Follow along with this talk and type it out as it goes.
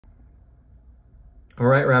All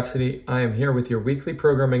right, Rhapsody, I am here with your weekly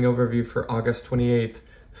programming overview for August 28th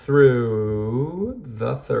through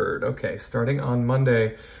the 3rd. Okay, starting on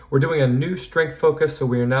Monday, we're doing a new strength focus, so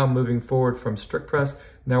we are now moving forward from strict press.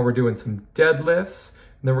 Now we're doing some deadlifts,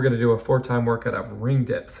 and then we're gonna do a 4-time workout of ring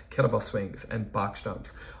dips, kettlebell swings, and box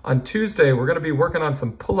jumps. On Tuesday, we're gonna be working on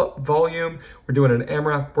some pull-up volume. We're doing an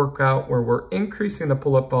AMRAP workout where we're increasing the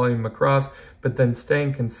pull-up volume across, but then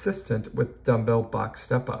staying consistent with dumbbell box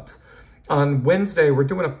step-ups. On Wednesday, we're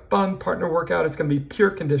doing a fun partner workout. It's gonna be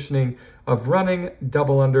pure conditioning of running,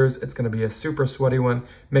 double unders. It's gonna be a super sweaty one.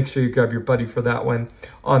 Make sure you grab your buddy for that one.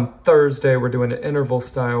 On Thursday, we're doing an interval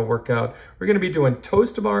style workout. We're gonna be doing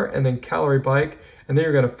toes to bar and then calorie bike, and then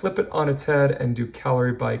you're gonna flip it on its head and do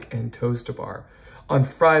calorie bike and toes to bar. On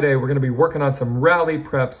Friday, we're gonna be working on some rally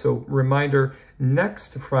prep. So reminder,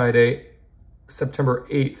 next Friday, September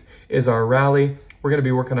 8th is our rally. We're gonna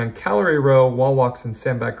be working on calorie row, wall walks, and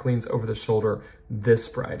sandbag cleans over the shoulder this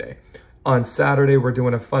Friday. On Saturday, we're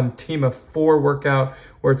doing a fun team of 4 workout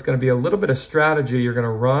where it's gonna be a little bit of strategy. You're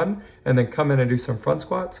gonna run and then come in and do some front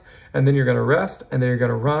squats, and then you're gonna rest, and then you're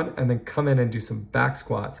gonna run and then come in and do some back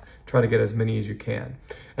squats. Try to get as many as you can.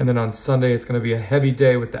 And then on Sunday, it's gonna be a heavy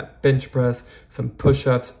day with that bench press, some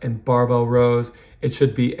push-ups, and barbell rows. It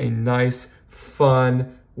should be a nice,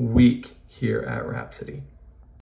 fun week here at Rhapsody.